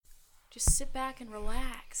Just sit back and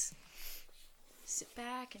relax. Sit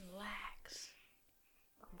back and relax.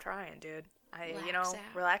 I'm trying, dude. Relax out.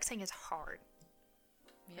 Relaxing is hard.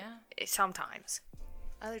 Yeah. Sometimes.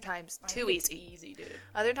 Other times, too It's easy. easy, dude.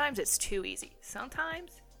 Other times, it's too easy.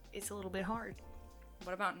 Sometimes, it's a little bit hard.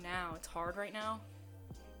 What about now? It's hard right now?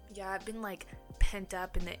 Yeah, I've been, pent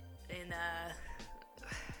up in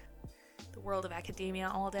the world of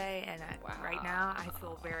academia all day, and right now, I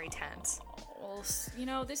feel very tense. Well,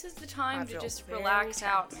 this is the time to just very relax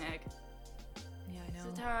out, tense. Meg. Yeah, I know.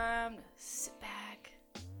 It's the time to sit back.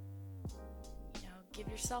 Give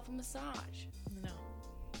yourself a massage. No.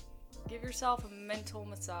 Give yourself a mental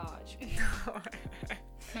massage.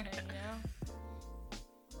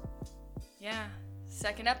 Yeah.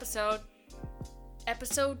 Second episode.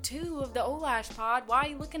 Episode 2 of the Olash Pod. Why are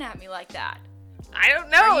you looking at me like that? I don't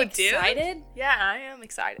know, Are you dude. excited? Yeah, I am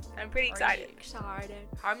excited. I'm pretty excited. Are you excited?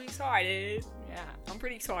 I'm excited. Yeah. I'm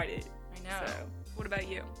pretty excited. I know. So, what about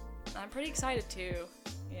you? I'm pretty excited too.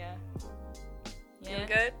 Yeah. Feeling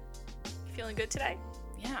good? You feeling good today?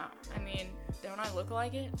 Yeah. I mean, don't I look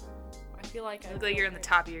like it? I feel like You look like you're in the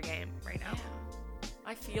top of your game right now. Yeah.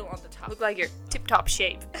 I feel on the top. Look like you're tip-top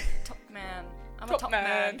shape. Top man. I'm Top a top man.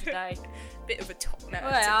 man today. Bit of a top man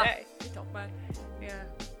Yeah. today. Top man. Yeah.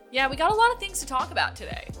 Yeah, we got a lot of things to talk about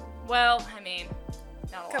today. Well, I mean,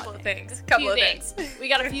 not a lot. Couple of things. A Couple few of things. things. We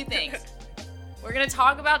got a few things. We're going to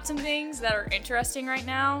talk about some things that are interesting right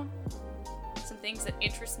now. Some things that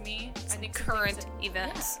interest me. Some I think current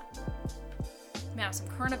events. Yeah, some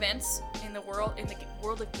current events in the world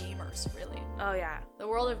of gamers, really. Oh, yeah. The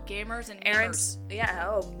world of gamers and Erin's, memers.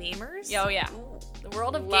 yeah, memers? Oh, yeah. Ooh. The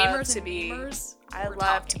world of Love gamers to and be- memers. I we're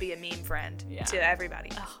love to talking. be a meme friend Yeah. to everybody.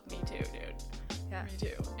 Oh, me too, dude. Yeah. Me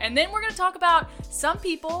too. And then we're going to talk about some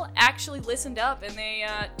people actually listened up and they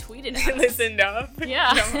tweeted at us. Listened up.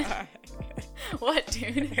 Yeah. Come on. What,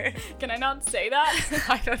 dude? Can I not say that?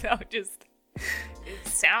 I don't know, just it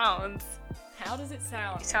sounds. How does it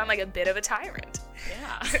sound? You sound like a bit of a tyrant.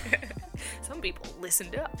 Yeah. Some people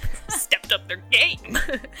listened up, stepped up their game.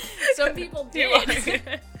 Some people did.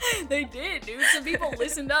 They did, dude. Some people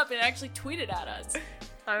listened up and actually tweeted at us.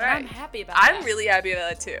 All And right. I'm happy about that. I'm really happy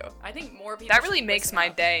about that too. I think more people That really should makes listen my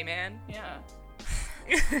up. day, man. Yeah.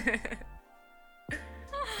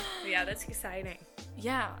 Yeah, that's exciting.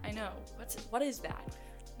 Yeah, I know. What is that?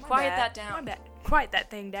 My Quiet bad. that down. My bad. Quiet that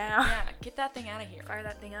thing down. Yeah, get that thing out of here. Fire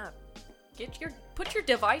that thing up. Put your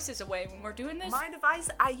devices away when we're doing this. My device,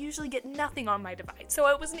 I usually get nothing on my device, so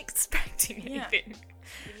I wasn't expecting Yeah. anything.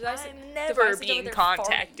 Your device- I'm never devices over being there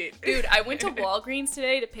contacted. farting. Dude, I went to Walgreens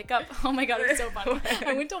today to pick up. Oh my god, it was so funny.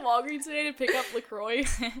 I went to Walgreens today to pick up LaCroix,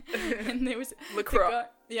 and there was LaCroix.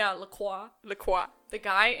 LaCroix. LaCroix. The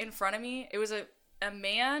guy in front of me, it was a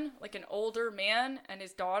man, like an older man, and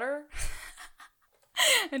his daughter.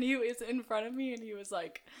 And he was in front of me, and he was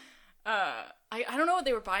like, I don't know what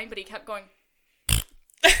they were buying, but he kept going,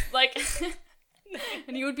 like,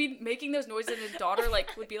 and he would be making those noises, and his daughter,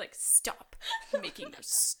 would be like, stop making those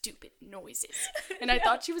stupid noises. And I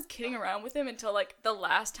thought she was kidding around with him until, the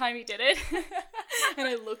last time he did it. And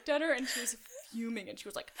I looked at her, and she was fuming, and she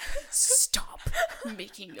was like, stop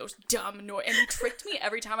making those dumb noises. And he tricked me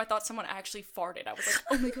every time I thought someone actually farted. I was like,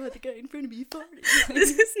 oh my god, the guy in front of me farted.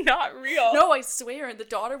 This is not real. No, I swear. And the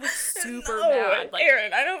daughter was super No, mad.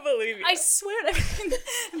 Erin, I don't believe you. I swear.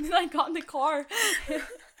 And then I got in the car.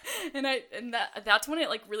 And that's when it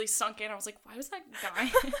really sunk in. I was like, why was that guy?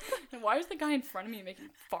 And why was the guy in front of me making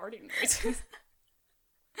farting noises?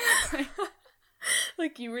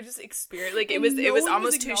 You were just experiencing, it And was no one was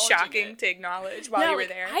almost too acknowledging shocking it. to acknowledge while you were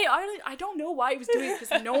there. I don't know why he was doing it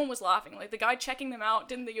because no one was laughing. The guy checking them out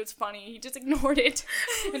didn't think it was funny. He just ignored it,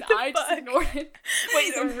 and I just ignored it.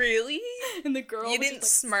 Wait, really? And the girl You was didn't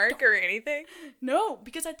just smirk or anything? No,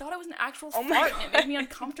 because I thought it was an actual Oh my fart, and it God. made me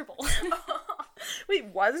uncomfortable. Wait,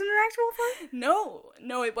 wasn't it an actual fart?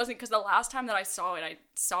 No, it wasn't, because the last time that I saw it, I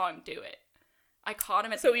saw him do it. I caught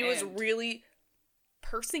him at So the he was end. really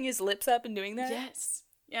pursing his lips up and doing that? Yes.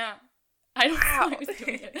 Yeah. I don't know Wow. why he was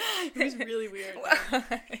doing it. It was really weird.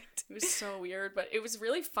 What? It was so weird, but it was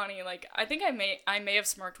really funny. I think I may have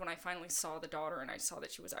smirked when I finally saw the daughter and I saw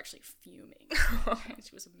that she was actually fuming.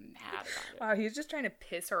 She was mad about it. Wow, he was just trying to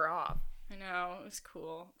piss her off. I know, it was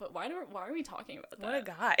cool. But why are we talking about that? What a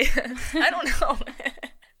guy. I don't know.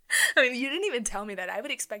 I mean, you didn't even tell me that. I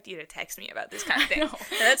would expect you to text me about this kind of thing. I know.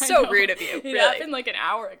 And that's I so know. rude of you, It really. happened an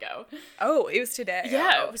hour ago. Oh, it was today.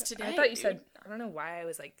 Yeah, Oh, it was today, I thought you dude. said, I don't know why I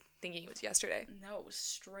was thinking it was yesterday. No, it was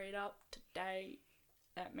straight up today.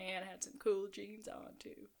 That man had some cool jeans on,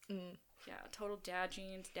 too. Mm. Yeah, total dad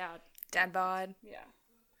jeans. Dad bod. Yeah.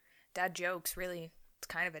 Dad jokes, really. It's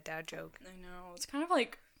kind of a dad joke. I know. It's kind of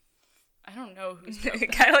like I don't know who's joke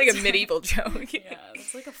kind of like a is. medieval joke. Yeah,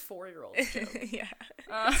 it's like a 4-year-old joke. Yeah.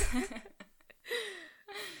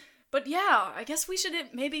 But yeah, I guess we should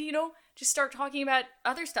maybe, just start talking about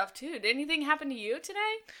other stuff too. Did anything happen to you today?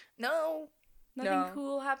 No. Nothing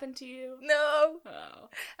cool happened to you? No. Oh.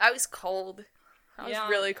 I was cold. I was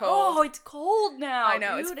really cold. Oh, it's cold now. I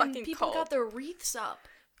know, dude, it's and fucking people cold. got their wreaths up.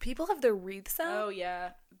 People have their wreaths up. Oh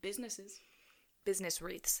yeah, businesses. Business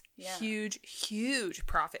wreaths. Yeah. Huge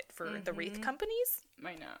profit for the wreath companies.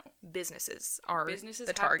 I know. Businesses are the Have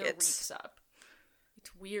their targets. wreaths up.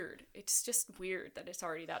 It's weird. It's just weird that it's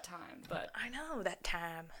already that time, but I know that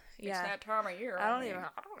time. it's that time of year. I don't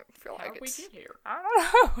feel How like did we it's. get here? I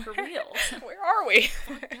don't know. For real. Where are we?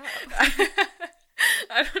 Yeah.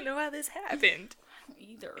 I don't know how this happened.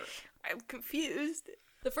 Either. I'm confused.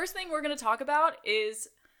 The first thing we're going to talk about is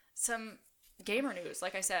some gamer news.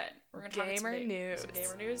 Like I said, we're going to talk about some gamer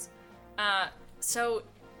news. So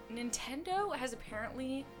Nintendo has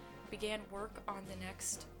apparently began work on the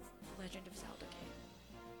next Legend of Zelda game.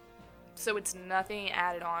 So it's nothing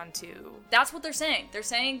added on to That's what they're saying. They're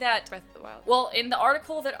saying that, Breath of the Wild. well, in the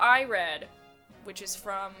article that I read, which is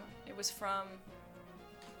from, it was from,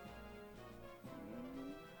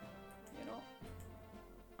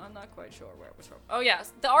 I'm not quite sure where it was from. Oh yeah,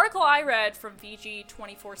 the article I read from VG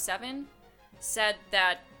 24/7 said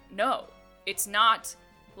that no, it's not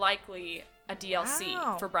likely a DLC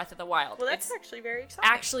Wow. for Breath of the Wild. Well, that's It's actually very exciting.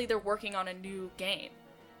 actually they're working on a new game.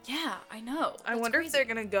 Yeah, I know. I That's wonder crazy. if they're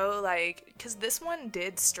gonna go like, because this one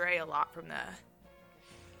did stray a lot from the.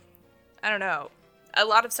 I don't know. A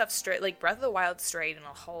lot of stuff strayed, like Breath of the Wild strayed in a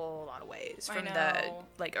whole lot of ways I from the know.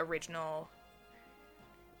 like original,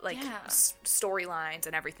 like Yeah. storylines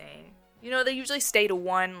and everything. You know, they usually stay to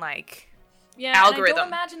one like. Yeah, and I algorithm. don't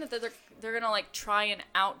imagine that they're gonna like try and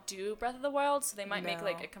outdo Breath of the Wild, so they might make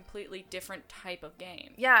like No. a completely different type of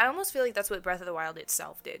game. Yeah, I almost feel like that's what Breath of the Wild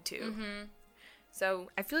itself did too. Mm-hmm. So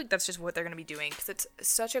I feel like that's just what they're gonna be doing because it's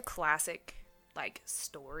such a classic like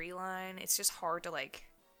storyline. It's just hard to like.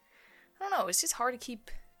 I don't know. It's just hard to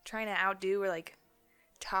keep trying to outdo or like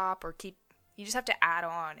top or keep. You just have to add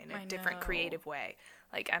on in a different know. creative way.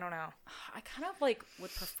 Like I don't know. I kind of like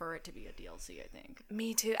would prefer it to be a DLC. I think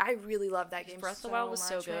Me too. I really love that game. Breath of the Wild was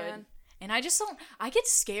so much, good, man. and I just don't. I get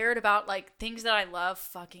scared about like things that I love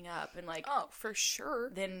fucking up, and like Oh, for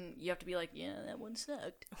sure. then you have to be like, yeah, that one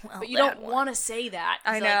sucked. Well, But you that don't one. want to say that.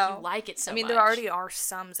 'Cause, I like, know. you like it so I mean, much. there already are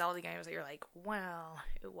some Zelda games that you're like, well,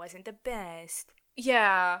 it wasn't the best.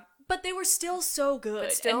 Yeah, but they were still so good.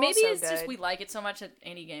 But still and maybe so it's just good. we like it so much that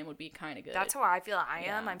any game would be kind of good. That's how I feel I am.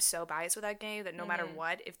 Yeah. Mm-hmm. I'm so biased with that game that no matter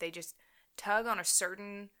what, if they just tug on a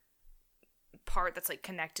certain part that's like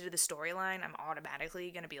connected to the storyline, I'm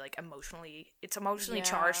automatically gonna be like it's emotionally Yeah,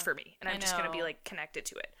 charged for me, and I'm I just gonna be know. like connected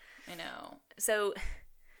to it. I know. So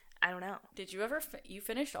I don't know. Did you ever you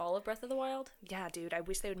finished all of Breath of the Wild? Yeah, dude, I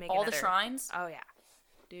wish they would make All another. the shrines? Oh yeah.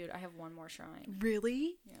 Dude, I have one more shrine.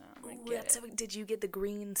 Really? Yeah, I'm gonna Ooh, get that's it. so, did you get the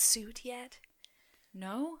green suit yet?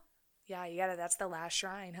 No? Yeah, you gotta. That's the last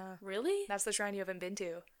shrine, huh? Really? That's the shrine you haven't been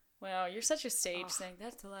to. Wow, you're such a sage saying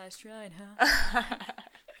that's the last shrine, huh?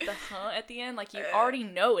 The huh at the end, like you already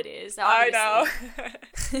know it is. Obviously.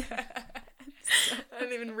 I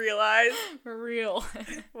didn't even realize. For real.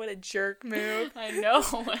 What a jerk move. I know.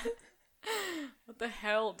 What the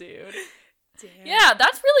hell, dude? Damn. Yeah,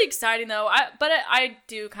 that's really exciting though. I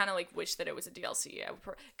do kind of like wish that it was a DLC.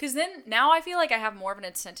 Because then now I feel like I have more of an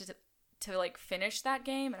incentive to like finish that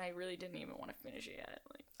game, and I really didn't even want to finish it yet.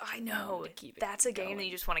 Like I know. wanted to keep it That's a game that going.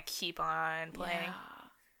 you just want to keep on playing. Yeah.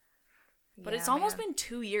 But Yeah, it's almost man. been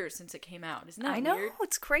 2 years since it came out. Isn't that I know. weird?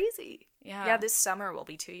 It's crazy. Yeah. Yeah, this summer will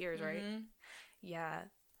be 2 years, right? Mhm. Yeah.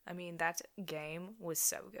 I mean, that game was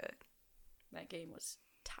so good. That game was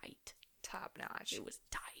tight. Top notch. It was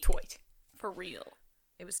tight. Toit. For real.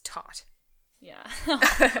 It was taut. Yeah.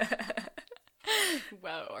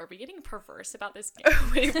 Whoa, are we getting perverse about this game?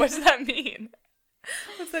 Wait, what does that mean?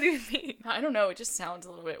 What's that even mean? I don't know, it just sounds a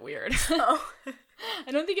little bit weird. Oh.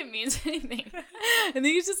 I don't think it means anything. I think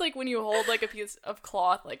it's just like when you hold like a piece of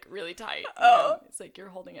cloth like really tight. You know? It's like you're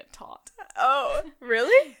holding it taut. Oh,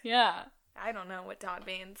 really? Yeah. I don't know what taut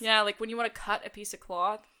means. Yeah, like when you want to cut a piece of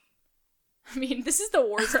cloth. I mean, this is the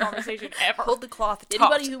worst conversation ever. Hold the cloth taut.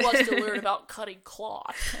 Anybody who wants to learn about cutting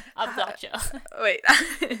cloth, I've got you. Wait.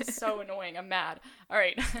 So annoying. I'm mad. All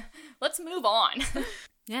right, let's move on.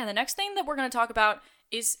 Yeah, the next thing that we're going to talk about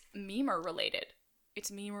is memer related. It's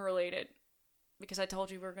memer related because I told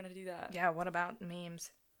you we were going to do that. Yeah, what about memes?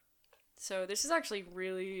 So this is actually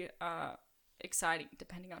really exciting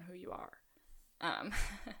depending on who you are.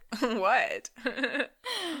 What?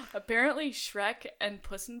 Apparently Shrek and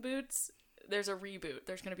Puss in Boots there's a reboot.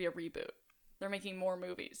 There's gonna be a reboot. They're making more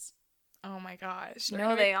movies. Oh my gosh. They're No,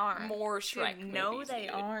 gonna they make aren't. more Shrek Dude, no, movies, they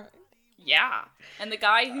dude. aren't. Yeah. And the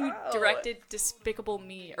guy who Oh. directed Despicable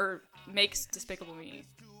Me, or makes Despicable Me,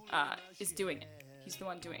 is doing it. He's the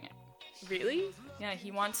one doing it. Really? Yeah,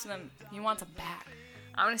 he wants them back.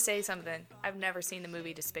 I'm gonna say something. I've never seen the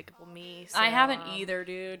movie Despicable Me. So, I haven't either,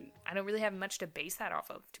 dude. I don't really have much to base that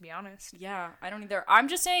off of, to be honest. Yeah, I don't either. I'm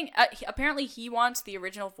just saying, apparently he wants the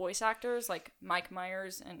original voice actors, like Mike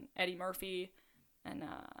Myers and Eddie Murphy and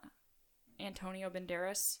Antonio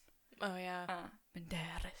Banderas. Oh yeah.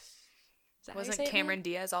 Banderas. Is that how you Wasn't say it, Cameron man?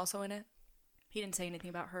 Diaz also in it? He didn't say anything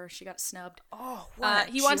about her. She got snubbed. Oh,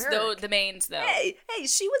 He wants the mains, though. Hey,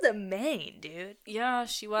 she was a main, dude. Yeah,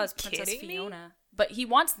 she was Princess kidding me? Fiona. But he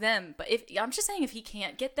wants them. But I'm just saying, if he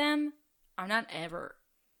can't get them, I'm not ever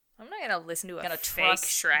I'm not gonna listen to a gonna fake trust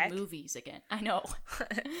Shrek. movies again. I know.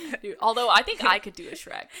 Dude, although I think I could do a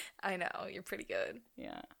Shrek. I know, you're pretty good.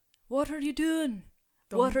 Yeah. What are you doing?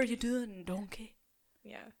 What are you doing, donkey?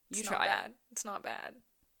 Yeah, You it's try not it. bad. It's not bad.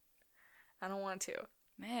 I don't want to.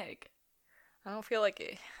 Meg. I don't feel like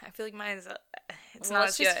it. I feel like mine's. It's Well, not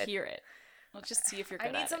let's as just good. hear it. Let's just see if you're good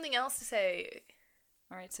I need at something else to say. it.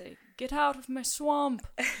 All right, say, get out of my swamp.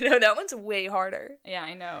 No, that one's way harder. Yeah,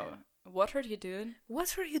 I know. What are you doing?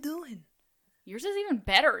 What are you doing? Yours is even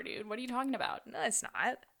better, dude. What are you talking about? No, it's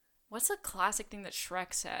not. What's the classic thing that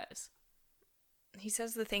Shrek says? He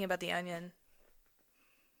says the thing about the onion.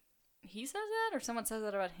 He says that, or someone says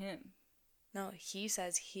that about him? No, he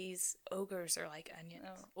says ogres are like onions.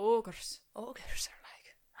 Oh, ogres. Ogres are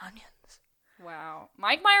like onions. Wow.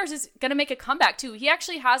 Mike Myers is going to make a comeback, too. He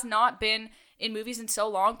actually has not been in movies in so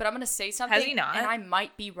long, but I'm going to say something. Has he not? And I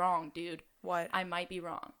might be wrong, dude. What? I might be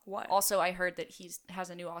wrong. What? Also, I heard that he has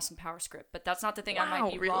a new Austin Powers script, but that's not the thing I Wow,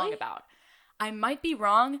 might be wrong really? about. I might be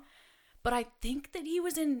wrong, but I think that he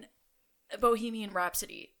was in Bohemian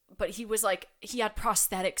Rhapsody, but he was like, he had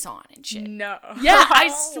prosthetics on and shit. No. Yeah, I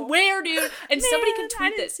swear, dude. And somebody can Man, I tweet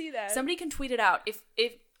didn't this. see that. Somebody can tweet it out.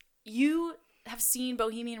 If you have seen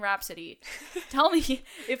Bohemian Rhapsody, tell me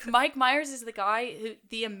if Mike Myers is the guy who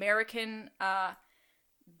the American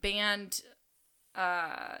band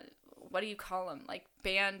what do you call him? Like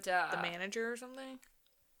band The manager or something?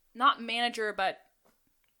 not manager, but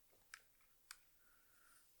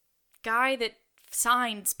guy that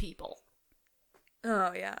signs people.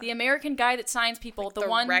 Oh, yeah. The American guy that signs people, Like the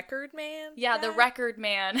one record man? Yeah, the guy? record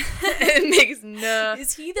man. It makes no.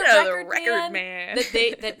 Is he the No, record man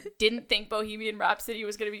that didn't think Bohemian Rhapsody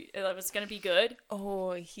was gonna be good?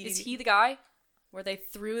 Oh, Is he the guy where they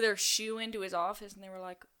threw their shoe into his office and they were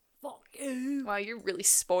like, "Fuck you, Wow, you're really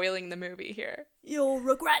spoiling the movie here. you'll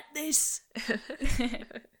regret this."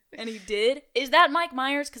 And he did. Is that Mike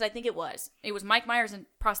Myers? Because I think it was. It was Mike Myers in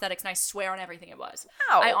prosthetics, and I swear on everything it was.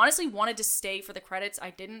 Wow. I honestly wanted to stay for the credits. I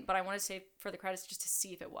didn't, but I wanted to stay for the credits just to see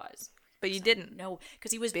if it was. But you didn't. No,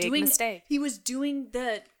 because he was Big doing mistake. He was doing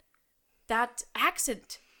that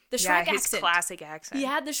accent, the Shrek Yeah, his accent. classic accent. He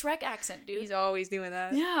had the Shrek accent, dude. He's always doing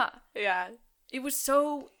that. Yeah, Yeah. it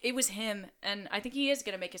was him, and I think he is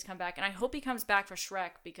gonna make his comeback, and I hope he comes back for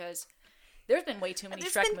Shrek because there's been way too many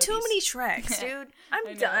There's Shrek been movies. too many Shreks, dude. I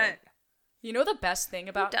I'm know. done. You know the best thing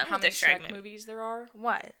about done how with many the Shrek Shrek movie. movies there are?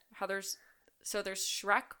 What? How there's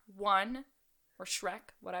Shrek 1 or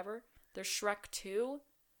Shrek whatever. There's Shrek 2,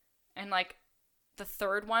 and like the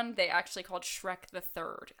third one they actually called Shrek the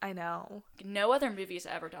Third. I know. No other movie's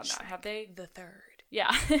ever done that, have they? The third.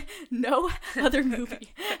 Yeah, no other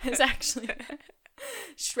movie has actually.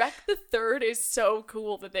 Shrek the Third is so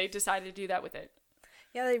cool that they decided to do that with it.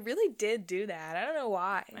 Yeah, they really did do that. I don't know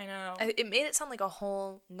why. I know. It made it sound like a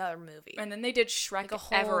whole nother movie. And then they did Shrek Like a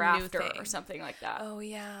whole Ever new After thing. or something like that. Oh,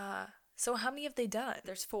 yeah. So how many have they done?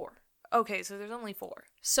 There's 4. Okay, so there's only 4,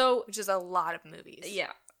 So which is a lot of movies.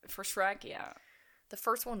 yeah, for Shrek, yeah. The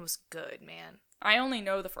first one was good, man. I only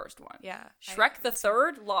know the first one. Yeah. Shrek the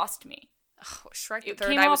Third lost me. Oh, Shrek the It Third,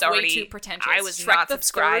 came I off was already way too pretentious. I was Shrek not the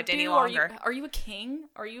subscribed Third, any dude, longer. Are you a king?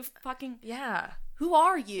 Are you fucking? Yeah. Who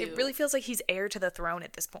are you? It really feels like he's heir to the throne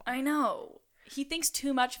at this point. I know. He thinks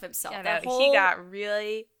too much of himself. Yeah, That no, whole he got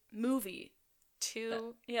really movie.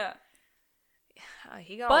 too. Yeah.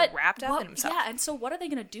 He got But all wrapped up what- in himself. Yeah, and so what are they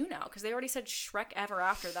gonna do now? Because they already said Shrek Ever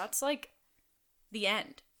After. That's like the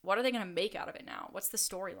end. What are they gonna make out of it now? What's the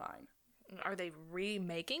storyline? Are they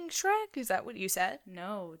remaking Shrek? Is that what you said?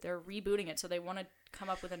 No, they're rebooting it, so they want to come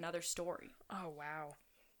up with another story. Oh, wow.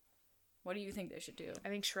 What do you think they should do? I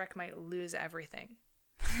think Shrek might lose everything.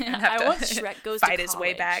 I want Shrek goes to fight his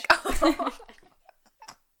way college. back.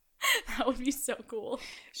 That would be so cool.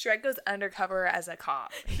 Shrek goes undercover as a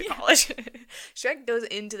cop in college. Shrek goes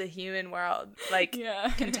into the human world, like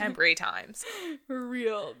contemporary times. For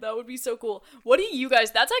real. That would be so cool. What do you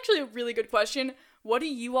guys, that's actually a really good question. What do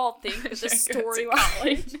you all think that the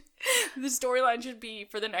storyline should be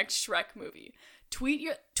for the next Shrek movie? Tweet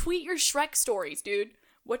your Shrek stories, dude.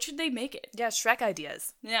 What should they make it? Yeah, Shrek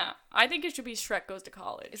ideas. Yeah, I think it should be Shrek Goes to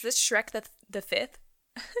College. Is this Shrek the fifth?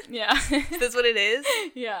 Yeah. Is this what it is?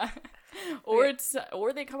 Yeah. Or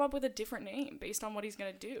they come up with a different name based on what he's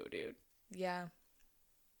gonna do, dude. Yeah.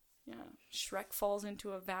 Yeah. Shrek falls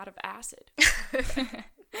into a vat of acid.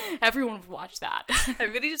 Everyone would watch that.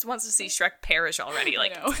 Everybody just wants to see Shrek perish already.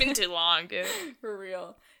 Like, it's been too long, dude. For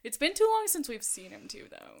real. It's been too long since we've seen him, too,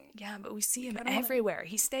 though. Yeah, but we see him everywhere.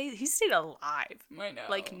 He stayed alive. I know.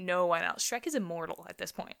 Like, no one else. Shrek is immortal at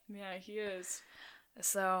this point. Yeah, he is.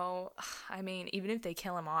 So, I mean, even if they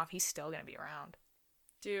kill him off, he's still gonna be around.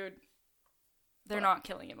 Dude, they're not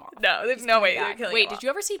killing him off. No, there's no way they're killing him off. Wait, did you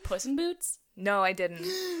ever see Puss in Boots? No, I didn't.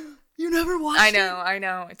 You never watched it? I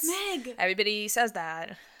know. It's Meg! Everybody says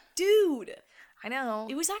that. Dude! I know.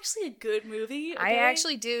 It was actually a good movie. Okay? I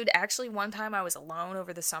actually, dude, one time I was alone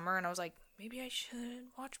over the summer and I was like, maybe I should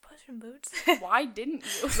watch Puss in Boots. Why didn't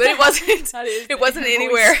you? But it wasn't. It wasn't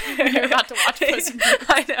anywhere. You're about to watch Puss in Boots.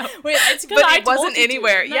 I know. Wait, it's because it wasn't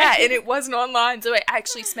anywhere. Yeah, and it wasn't online, so I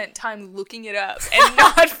actually spent time looking it up and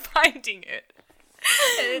not finding it.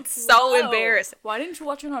 And it's so embarrassing. Why didn't you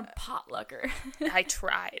watch it on Potlucker? I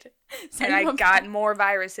tried. And I got more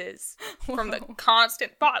viruses from the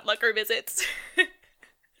constant Potlucker visits.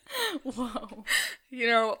 Whoa. You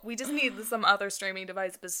know, we just need some other streaming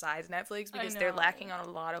device besides Netflix because they're lacking on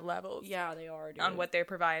a lot of levels. Yeah, they are, dude. On what they're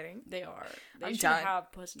providing. They are. They should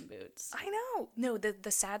have Puss in Boots. I know. No,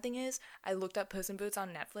 the sad thing is, I looked up Puss in Boots on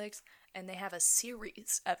Netflix, and they have a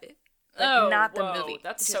series of it. Like, not the movie.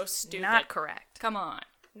 That's so stupid. Not correct. Come on.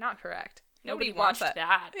 Not correct. Nobody watched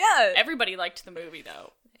that. Yeah. Everybody liked the movie,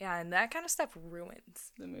 though. Yeah, and that kind of stuff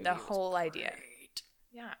ruins the whole idea.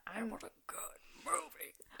 Yeah, what a good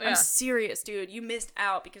movie. Yeah. I'm serious, dude. You missed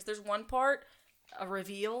out because there's one part, a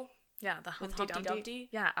reveal. Yeah, the Humpty Dumpty.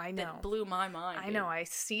 Yeah, I know. That blew my mind. I know. I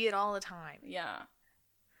see it all the time. Yeah.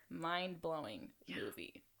 Mind-blowing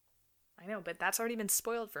movie. I know, but that's already been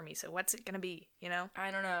spoiled for me, so what's it gonna be, you know?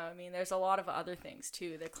 I don't know. I mean, there's a lot of other things,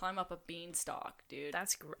 too. They climb up a beanstalk, dude.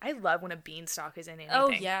 That's great. I love when a beanstalk is in anything.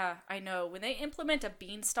 Oh, yeah. I know. When they implement a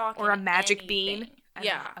beanstalk or a magic bean.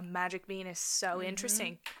 Yeah. A magic bean is so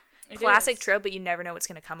interesting. Classic trope, but you never know what's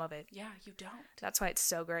going to come of it. Yeah, you don't. That's why it's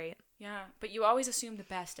so great. Yeah, but you always assume the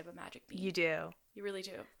best of a magic bean. You do. You really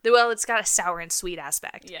do. Well, it's got a sour and sweet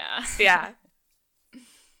aspect. Yeah. Yeah.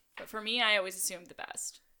 But for me, I always assumed the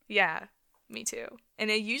best. Yeah, me too.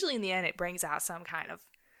 And usually in the end, it brings out some kind of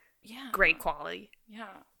great quality. Yeah,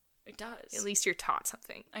 it does. At least you're taught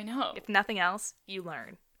something. I know. If nothing else, you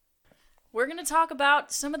learn. We're going to talk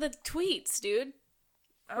about some of the tweets, dude.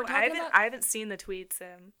 Oh, I haven't seen the tweets.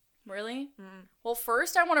 Really? Mm. Well,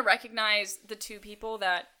 first I want to recognize the two people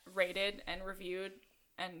that rated and reviewed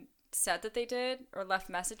and said that they did or left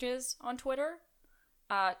messages on Twitter.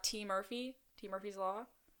 T. Murphy's Law,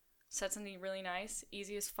 said something really nice.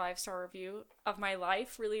 Easiest 5-star review of my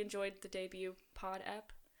life. Really enjoyed the debut pod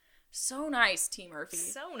ep. So nice, T. Murphy.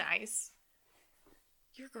 So nice.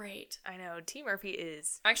 You're great. I know. T. Murphy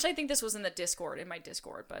is... Actually, I think this was in my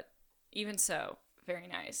Discord, but even so, very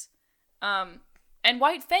nice. And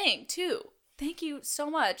White Fang, too. Thank you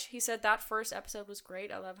so much. He said that first episode was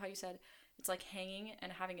great. I love how you said it's like hanging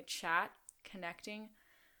and having a chat, connecting.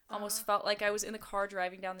 Almost felt like I was in the car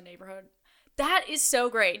driving down the neighborhood. That is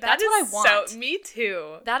so great. That's what I want. So, me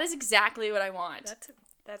too. That is exactly what I want.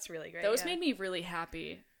 That's really great. Those made me really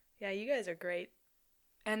happy. Yeah, you guys are great.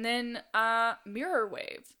 And then Mirror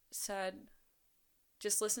Wave said,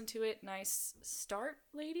 just listen to it. Nice start,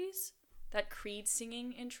 ladies. That Creed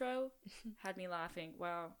singing intro had me laughing.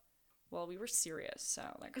 Wow. Well, we were serious, so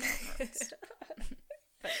that kind of hurts.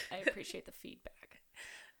 But I appreciate the feedback.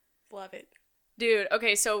 Love it. Dude,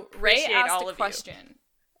 okay, so Ray asked a question.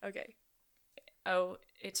 Okay. Oh,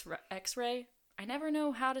 it's X-Ray? I never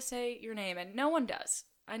know how to say your name, and no one does.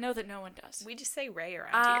 I know that no one does. We just say Ray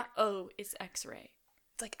around here. Oh, it's X-Ray.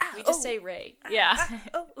 It's like, we just say Ray. Yeah.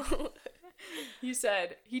 He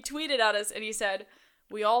tweeted at us, and he said,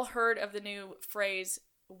 we all heard of the new phrase,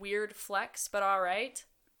 weird flex, but all right.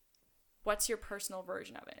 What's your personal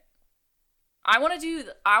version of it? I want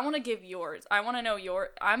to give yours. I want to know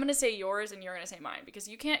I'm going to say yours and you're going to say mine because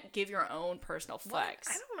you can't give your own personal flex.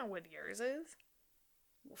 What? I don't know what yours is.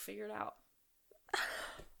 We'll figure it out.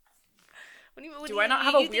 What do Do I not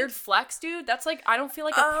have a weird flex, dude? That's like, I don't feel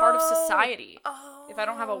like a part of society if I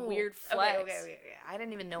don't have a weird flex. Okay. I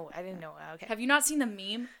didn't know. Okay. Have you not seen the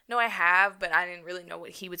meme? No, I have, but I didn't really know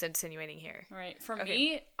what he was insinuating here. All right. For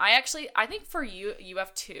me, I think for you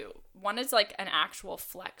have two. One is like an actual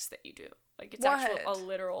flex that you do. Like it's actual a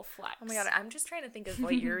literal flex. Oh my god, I'm just trying to think of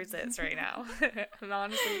what yours is right now. And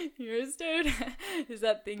honestly, yours, dude, is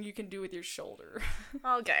that thing you can do with your shoulder.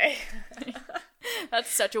 Okay. That's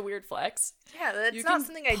such a weird flex. Yeah, that's not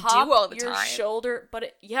something I do all the time. Your shoulder,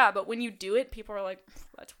 but but when you do it, people are like,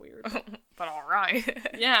 that's weird. But all right.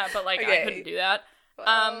 Yeah, but like okay. I couldn't do that.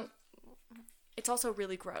 Well, it's also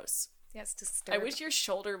really gross. Yeah, it's disturbing. I wish your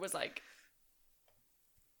shoulder was like,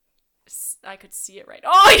 I could see it right.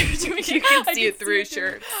 Oh, you're doing you can see it through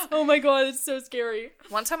shirts. Oh my god, it's so scary.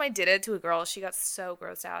 One time I did it to a girl. She got so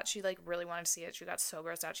grossed out. She like really wanted to see it. She got so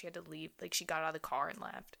grossed out she had to leave. Like she got out of the car and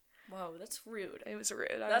left. Whoa, that's rude. It was rude.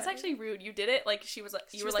 That's actually rude. You did it like she was like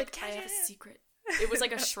you were like I have a secret. It was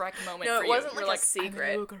like a Shrek moment. No, for it wasn't you. like a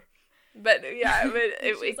secret. But yeah, but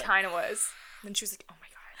it kind of was. And she was like, "Oh my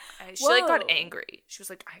god!" And she like got angry. She was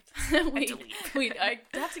like, "I have to leave." Wait, I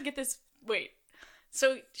have to get this. Wait,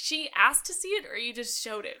 so she asked to see it, or you just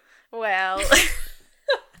showed it? Well,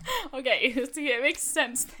 okay, see, it makes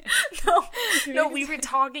sense then. No, we were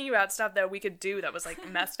talking about stuff that we could do that was like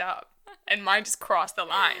messed up, and mine just crossed the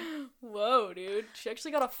line. Whoa, dude, she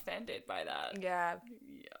actually got offended by that. Yeah.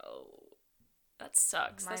 Yo, that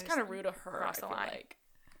sucks. That's kind of rude of her. I feel like.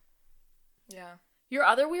 Yeah. Your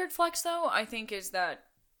other weird flex, though, I think, is that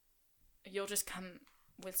you'll just come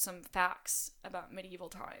with some facts about medieval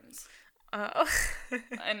times. Oh.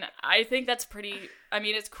 And I think that's pretty... I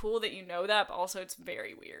mean, it's cool that you know that, but also it's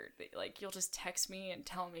very weird. Like, you'll just text me and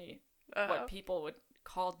tell me what people would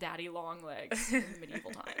call daddy long legs in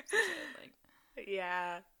medieval times. Like,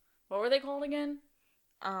 yeah. What were they called again?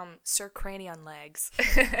 Sir Cranion legs.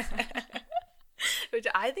 Which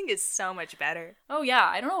I think is so much better. Oh, yeah.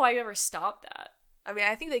 I don't know why you ever stopped that. I mean,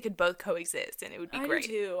 I think they could both coexist, and it would be great. I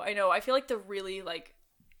do, too. I know. I feel like the really, like,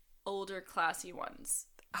 older, classy ones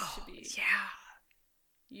should be... Yeah.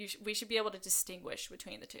 We should be able to distinguish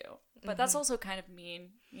between the two. But that's also kind of mean,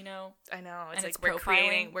 you know? I know. It's and like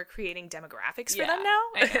we're creating demographics for them now?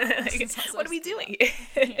 Like, what are we doing?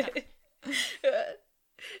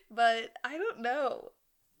 But I don't know.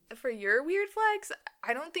 For your weird flex,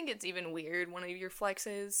 I don't think it's even weird. One of your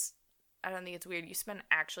flexes, I don't think it's weird. You spend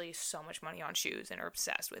actually so much money on shoes and are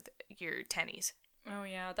obsessed with your tennies. Oh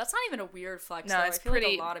yeah, that's not even a weird flex. No, though. it's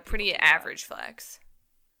pretty average flex.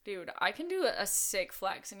 Dude, I can do a sick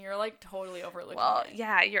flex, and you're like totally overlooking it.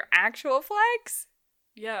 Yeah, your actual flex.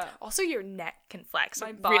 Yeah. Also, your neck can flex my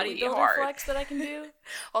really bodybuilder hard. Flex that I can do.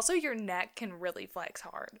 Also, your neck can really flex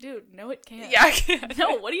hard. Dude, no, it can't. Yeah, I can't.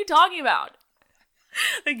 No, what are you talking about?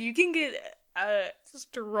 Like, you can get a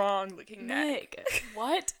strong-looking neck.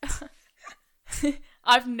 What?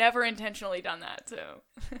 I've never intentionally done that, so...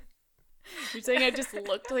 You're saying I just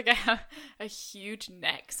looked like I have a huge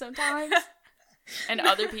neck sometimes? And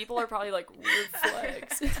other people are probably like, weird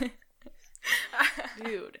flex.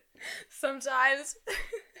 Dude. Sometimes.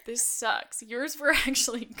 This sucks. Yours were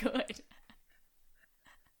actually good.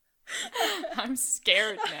 I'm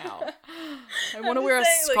scared now. I want to wear a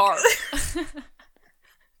scarf.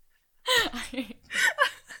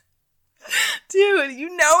 Dude, you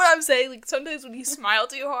know what I'm saying? Like, sometimes when you smile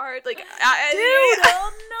too hard, like, dude,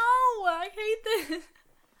 hell no! I hate this.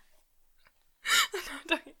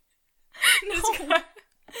 No.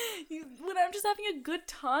 When I'm just having a good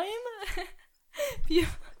time?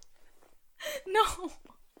 No.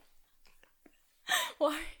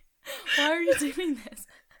 Why are you doing this?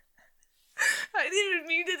 I didn't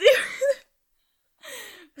mean to do it.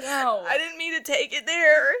 No. I didn't mean to take it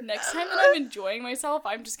there. Next time that I'm enjoying myself,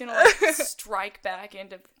 I'm just gonna like strike back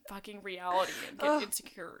into fucking reality and get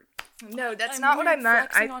insecure. No, that's not what I meant.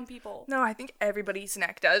 On people. No, I think everybody's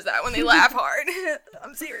neck does that when they laugh hard.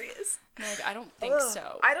 I'm serious. Like, I don't think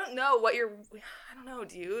so. I don't know what you're... I don't know,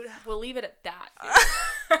 dude. We'll leave it at that.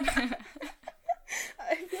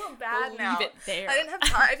 I feel bad now. Leave it there. I didn't have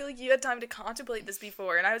time. I feel like you had time to contemplate this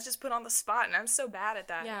before, and I was just put on the spot, and I'm so bad at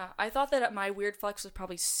that. Yeah, I thought that my weird flex was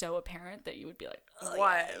probably so apparent that you would be like, oh,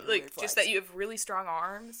 what? Yeah, like, just that you have really strong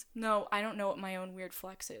arms? No, I don't know what my own weird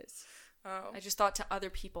flex is. Oh. I just thought to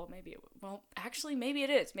other people, maybe maybe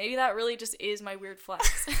it is. Maybe that really just is my weird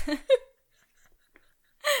flex.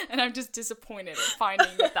 And I'm just disappointed at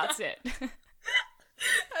finding that that's it.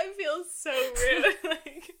 I feel so rude.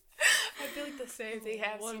 Like, I feel like the same thing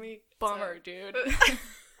happens to me. Bummer, dude.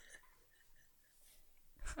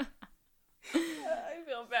 I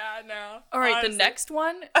feel bad now. All right, honestly. the next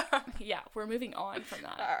one. Yeah, we're moving on from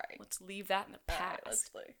that. All right. Let's leave that in the past. All right, let's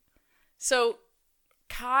play. So,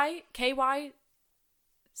 KY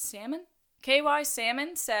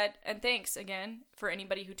Salmon said, and thanks again for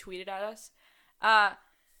anybody who tweeted at us,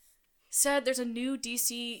 said there's a new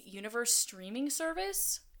DC Universe streaming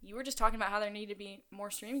service. You were just talking about how there need to be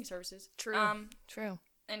more streaming services. True. True.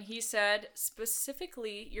 And he said,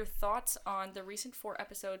 specifically, your thoughts on the recent 4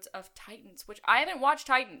 episodes of Titans, which I haven't watched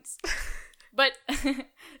Titans. But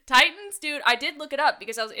Titans, dude, I did look it up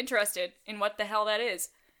because I was interested in what the hell that is.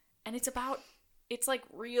 And it's like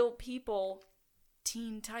real people,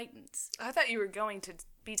 Teen Titans. I thought you were going to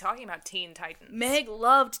be talking about Teen Titans. Meg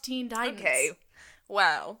loved Teen Titans. Okay.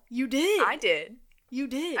 Wow. You did. I did. You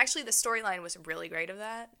did. Actually, the storyline was really great of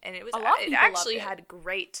that. And it was, A lot of it people actually loved it. had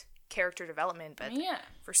great character development, but Yeah.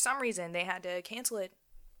 for some reason they had to cancel it.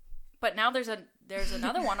 But now there's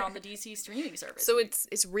another one on the DC streaming service. So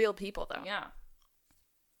it's real people though. Yeah.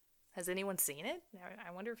 Has anyone seen it?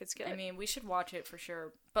 I wonder if it's good. I mean, we should watch it for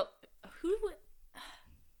sure. But who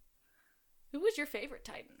was your favorite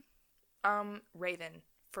Titan? Raven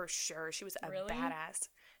for sure. She was a Really? badass.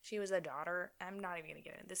 She was a daughter. I'm not even gonna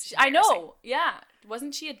get into this. I know. Yeah.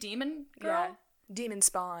 Wasn't she a demon girl? Yeah. Demon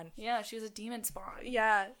spawn. Yeah, she was a demon spawn.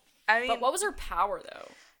 Yeah. I mean, But what was her power though?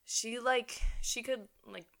 she could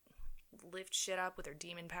like lift shit up with her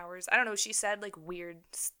demon powers. I don't know. She said like weird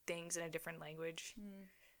things in a different language.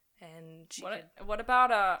 And she What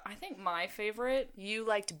about I think my favorite. you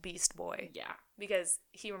liked Beast Boy Yeah, because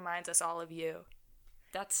he reminds us all of you.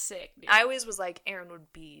 that's sick, dude. I always was like Erin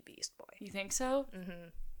would be Beast Boy. You think so?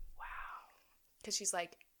 Wow. Because she's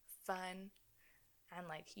like fun and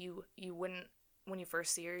like you wouldn't, when you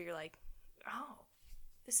first see her, you're like, oh,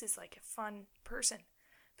 this is like a fun person.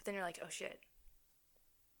 But then you're like, oh shit.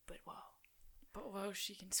 But whoa,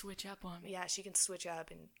 she can switch up on me. yeah, she can switch up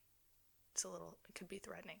and it could be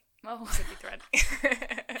threatening. Oh, It could be threatening.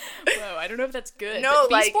 whoa! I don't know if that's good. No,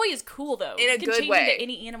 but Beast like, Boy is cool though. in a He can good change way. into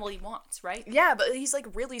any animal he wants, right? Yeah, but he's like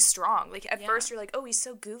really strong. Like at Yeah. first you're like, oh, he's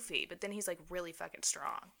so goofy, but then he's like really fucking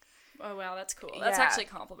strong. Oh wow, that's cool. That's Yeah. actually a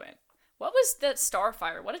compliment. What was that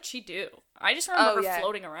Starfire? What did she do? I just remember her yeah.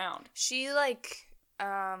 floating around. She like,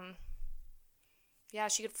 yeah,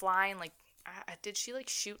 she could fly and like, did she like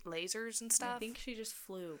shoot lasers and stuff? I think she just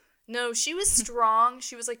flew. No, she was strong.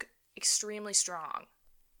 She was like extremely strong,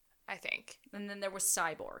 I think. And then there was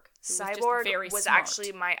Cyborg. Who Cyborg was, just very was smart.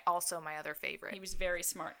 actually my other favorite. He was very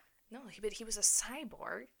smart. No, but he was a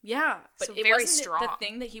cyborg. Yeah, but So it very wasn't strong. the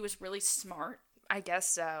thing that he was really smart. I guess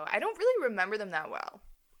so. I don't really remember them that well.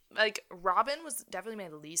 Like Robin was definitely my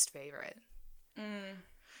least favorite.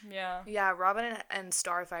 Yeah. Yeah, Robin and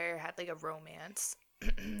Starfire had like a romance.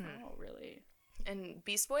 Oh, really? And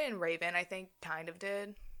Beast Boy and Raven, I think, kind of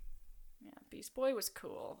did. Yeah, Beast Boy was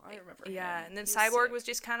cool. I remember him. Yeah, and then He Cyborg sick. was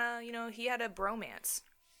just kind of, he had a bromance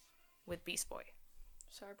with Beast Boy.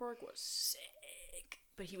 Cyborg was sick.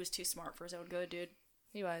 But he was too smart for his own good, dude.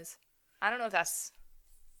 He was. I don't know if that's...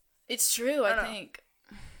 It's true, I don't know. think.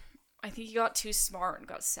 I think he got too smart and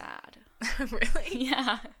got sad. Really?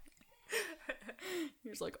 Yeah. He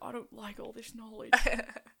was like, I don't like all this knowledge.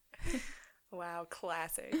 Wow,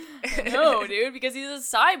 classic. No, dude, because he's a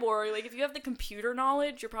cyborg. Like, if you have the computer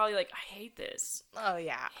knowledge, you're probably like, I hate this. Oh,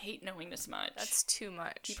 yeah. I hate knowing this much. That's too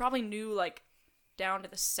much. He probably knew, like, down to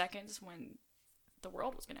the seconds when the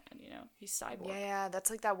world was gonna end, you know? He's cyborg. Yeah, that's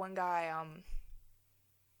like that one guy,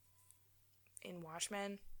 in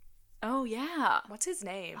Watchmen. Oh, yeah. What's his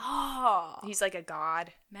name? Oh. He's like a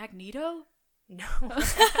god. Magneto? No.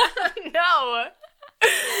 No.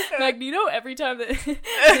 Magneto, every time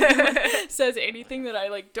that says anything that I,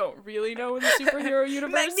 like, don't really know in the superhero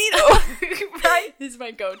universe. Magneto. Right? Is my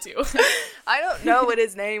go-to. I don't know what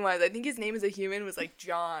his name was. I think his name as a human was like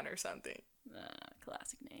John or something.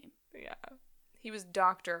 Classic name. Yeah. He was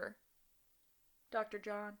Dr. Dr.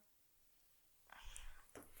 John.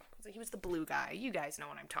 He was the blue guy. You guys know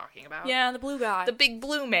what I'm talking about. Yeah, the blue guy. The big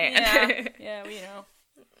blue man. Yeah, yeah, we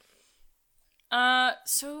know.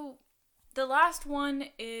 So the last one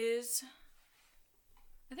is,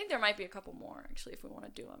 I think there might be a couple more actually if we want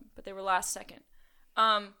to do them, but they were last second.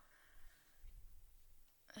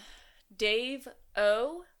 Dave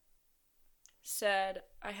O said,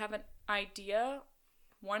 I have an idea.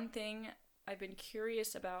 One thing I've been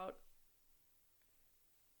curious about.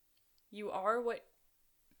 You are what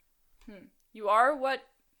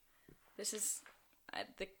this is,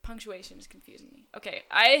 the punctuation is confusing me. Okay,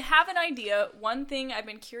 I have an idea. One thing I've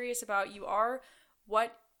been curious about. You are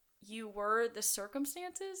what you were the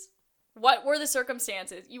circumstances? What were the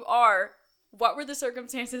circumstances? You are what were the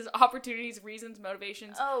circumstances, opportunities, reasons,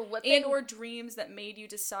 motivations, and or dreams that made you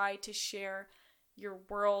decide to share your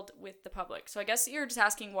world with the public? So I guess you're just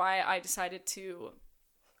asking why I decided to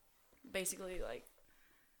basically, like,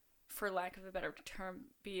 for lack of a better term,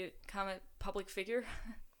 become a public figure.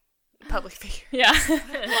 Public figure. Yeah.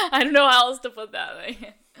 I don't know how else to put that.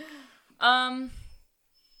 Like,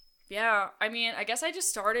 yeah, I mean, I guess I just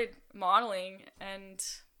started modeling, and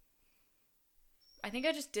I think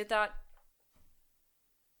I just did that.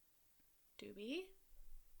 Doobie?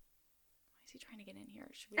 Why is he trying to get in here?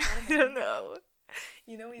 Should we let him in? I don't know.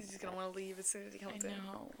 You know he's just gonna want to leave as soon as he comes in.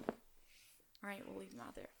 I know. Alright, we'll leave him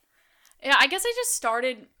out there. Yeah, I guess I just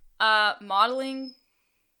started modeling.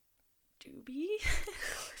 Doobie?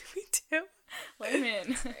 What do we do? Let him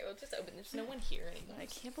in. Alright, we'll just open. There's no one here anymore. I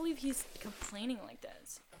can't believe he's complaining like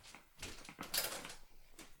this.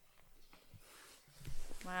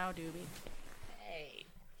 Wow, Doobie. Hey.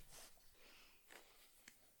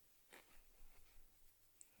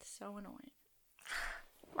 So annoying.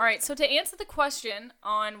 Alright, so to answer the question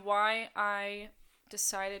on why I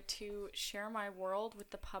decided to share my world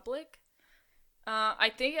with the public,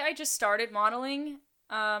 I think I just started modeling,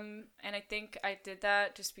 and I think I did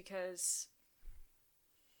that just because,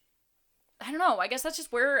 I don't know, I guess that's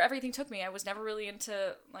just where everything took me. I was never really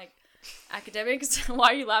into, like, academics. Why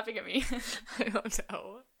are you laughing at me? I don't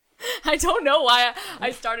know. I don't know why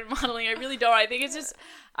I started modeling. I really don't. I think it's just,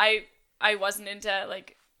 I wasn't into,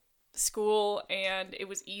 like, school, and it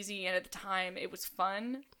was easy, and at the time it was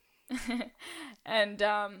fun. And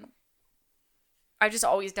I've just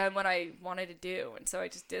always done what I wanted to do, and so I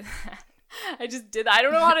just did that. I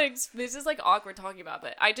don't know how to this is like awkward talking about,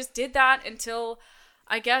 but I just did that until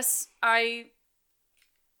I guess I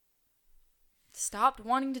stopped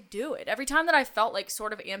wanting to do it. Every time that I felt like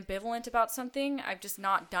sort of ambivalent about something, I've just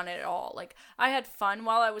not done it at all. Like, I had fun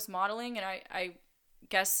while I was modeling, and I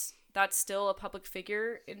guess that's still a public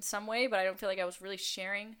figure in some way, but I don't feel like I was really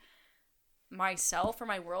sharing myself or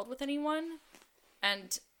my world with anyone.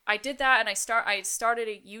 And I did that, and I started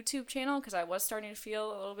a YouTube channel because I was starting to feel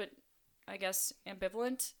a little bit, I guess,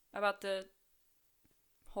 ambivalent about the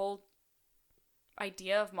whole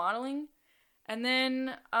idea of modeling. And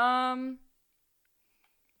then a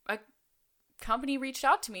company reached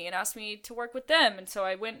out to me and asked me to work with them, and so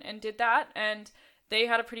I went and did that, and they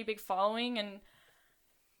had a pretty big following, and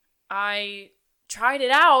I tried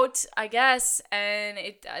it out, I guess, and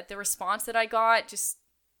the response that I got just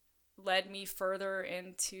led me further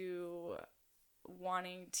into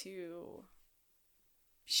wanting to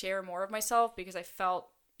share more of myself, because I felt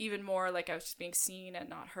even more like I was just being seen and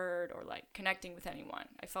not heard, or like connecting with anyone.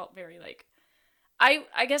 I felt very like,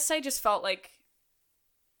 I guess I just felt like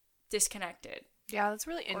disconnected. Yeah, that's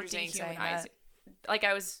really interesting. Or dehumanized. Like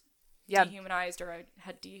I was dehumanized, or I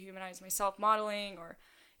had dehumanized myself modeling, or,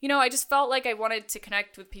 you know, I just felt like I wanted to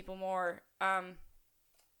connect with people more.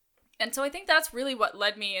 And so I think that's really what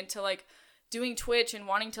led me into, like, doing Twitch and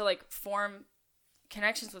wanting to, like, form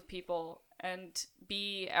connections with people and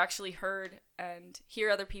be actually heard and hear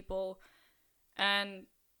other people and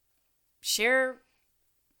share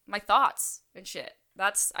my thoughts and shit.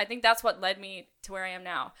 I think that's what led me to where I am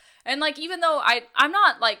now. And, like, even though I'm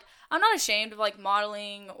not ashamed of, like,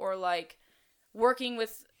 modeling or, like, working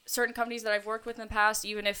with certain companies that I've worked with in the past,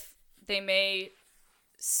 even if they may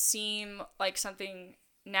seem like something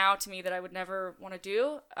now to me that I would never want to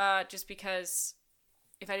do, just because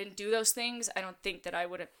if I didn't do those things, I don't think that I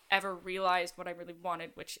would have ever realized what I really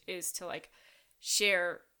wanted, which is to, like,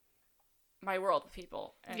 share my world with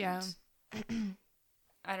people. And yeah.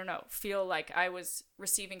 I don't know, feel like I was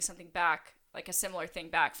receiving something back, like a similar thing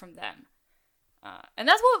back from them. And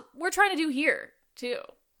that's what we're trying to do here, too,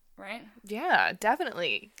 right? Yeah,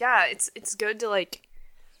 definitely. Yeah, it's good to, like,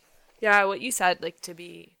 yeah, what you said, like, to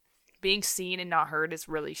be being seen and not heard is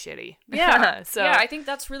really shitty. Yeah. So yeah, I think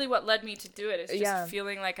that's really what led me to do it. It's just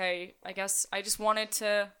feeling like I guess I just wanted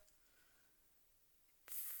to,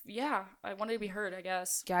 I wanted to be heard, I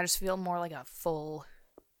guess. Yeah, I just feel more like a full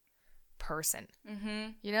person.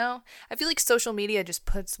 Mm-hmm. You know? I feel like social media just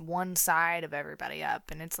puts one side of everybody up,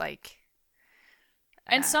 and it's like,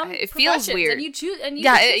 and some it feels weird. And you choose, and you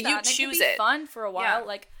choose it. It. Fun for a while,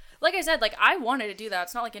 yeah. Like I said, like, I wanted to do that.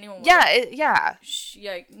 It's not like anyone.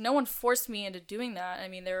 No one forced me into doing that. I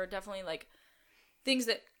mean, there are definitely, like, things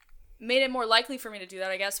that made it more likely for me to do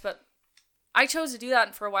that, I guess. But I chose to do that,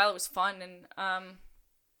 and for a while it was fun. And I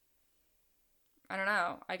don't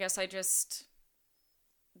know. I guess I just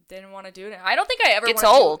didn't want to do it. I don't think I ever. It's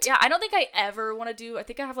old. I don't think I ever want to do. I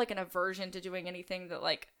think I have, like, an aversion to doing anything that,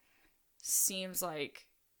 like, seems like,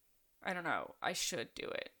 I don't know, I should do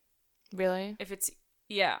it. Really? If it's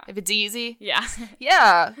Yeah. If it's easy. Yeah.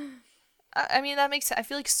 Yeah. I mean, that makes... I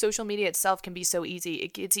feel like social media itself can be so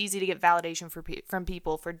easy. It's easy to get validation from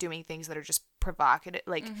people for doing things that are just provocative.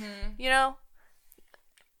 Like, you know?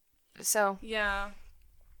 So... Yeah.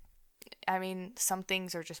 I mean, some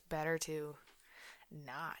things are just better to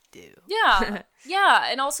not do. Yeah. Yeah.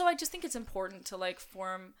 And also, I just think it's important to, like,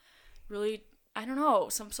 form really, I don't know,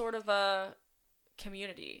 some sort of a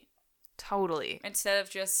community. Totally. Instead of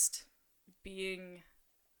just being...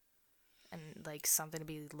 And, like, something to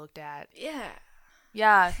be looked at. Yeah.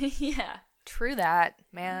 Yeah. Yeah. True that,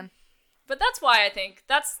 man. But that's why I think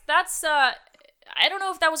that's I don't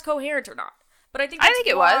know if that was coherent or not. But I think that's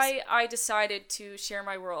it why was. I decided to share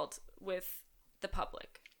my world with the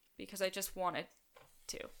public. Because I just wanted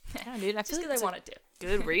to. Yeah, dude, I feel just like because I wanted to.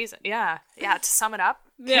 Good reason. Yeah. Yeah, to sum it up.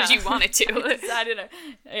 Because you wanted to. I didn't.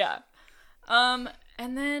 Yeah.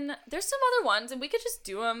 And then there's some other ones, and we could just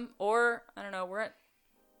do them, or I don't know.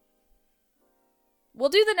 We'll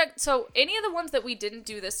do the next. So any of the ones that we didn't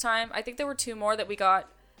do this time, I think there were 2 more that we got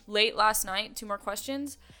late last night. 2 more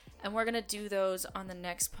questions, and we're gonna do those on the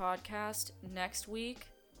next podcast next week,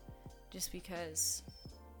 just because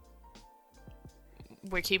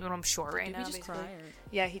we're keeping them short right now. Did we just cry? Or...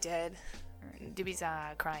 Yeah, he did. Right. Doobie's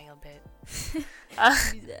crying a bit.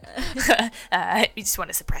 We just want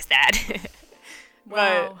to suppress that.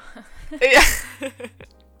 Wow. But, yeah.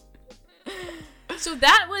 So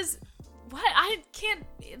that was what I can't.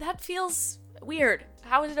 That feels weird.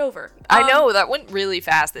 How is it over? I know that went really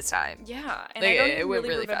fast this time. Yeah, and like, I don't even really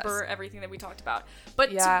remember fast. Everything that we talked about.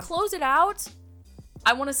 But to close it out,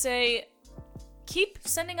 I want to say, keep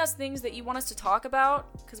sending us things that you want us to talk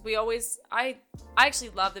about, because we always. I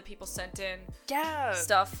actually love that people sent in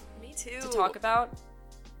stuff. Me too. To talk about.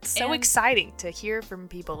 So exciting to hear from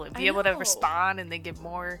people and be able to respond and then give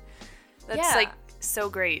more. That's like so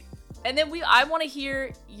great. And then I want to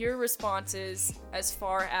hear your responses as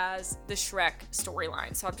far as the Shrek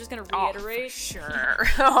storyline. So I'm just gonna reiterate. Sure.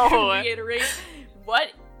 Reiterate. What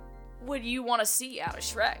would you want to see out of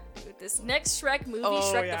Shrek? With this next Shrek movie,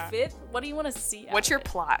 Shrek the 5th, what do you want to see out What's of your it?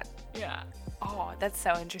 plot? Yeah. Oh, that's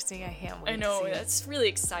so interesting. I can't wait. I know, to see that's really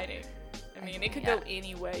exciting. I mean, it could go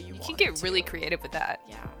any way you want. You can get really creative with that.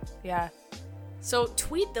 Yeah. Yeah. So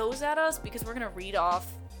tweet those at us, because we're gonna read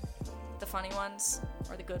off the funny ones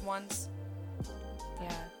or the good ones.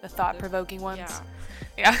 Yeah, the thought-provoking ones.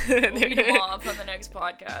 Yeah. Yeah. We'll read them off on the next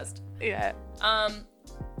podcast. Yeah.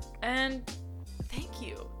 And thank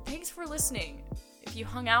you. Thanks for listening. If you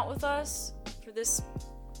hung out with us for this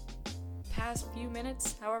past few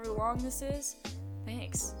minutes, however long this is,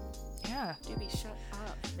 thanks. Yeah. Doobie, shut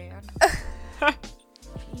up, man.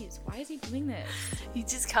 Jeez, why is he doing this? He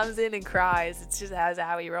just comes in and cries. It's just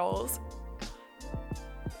how he rolls.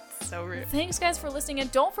 So rude. Well, thanks, guys, for listening.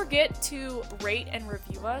 And don't forget to rate and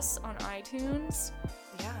review us on iTunes.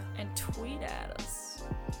 Yeah. And tweet at us.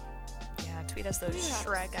 Yeah, tweet us those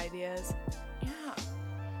Shrek ideas.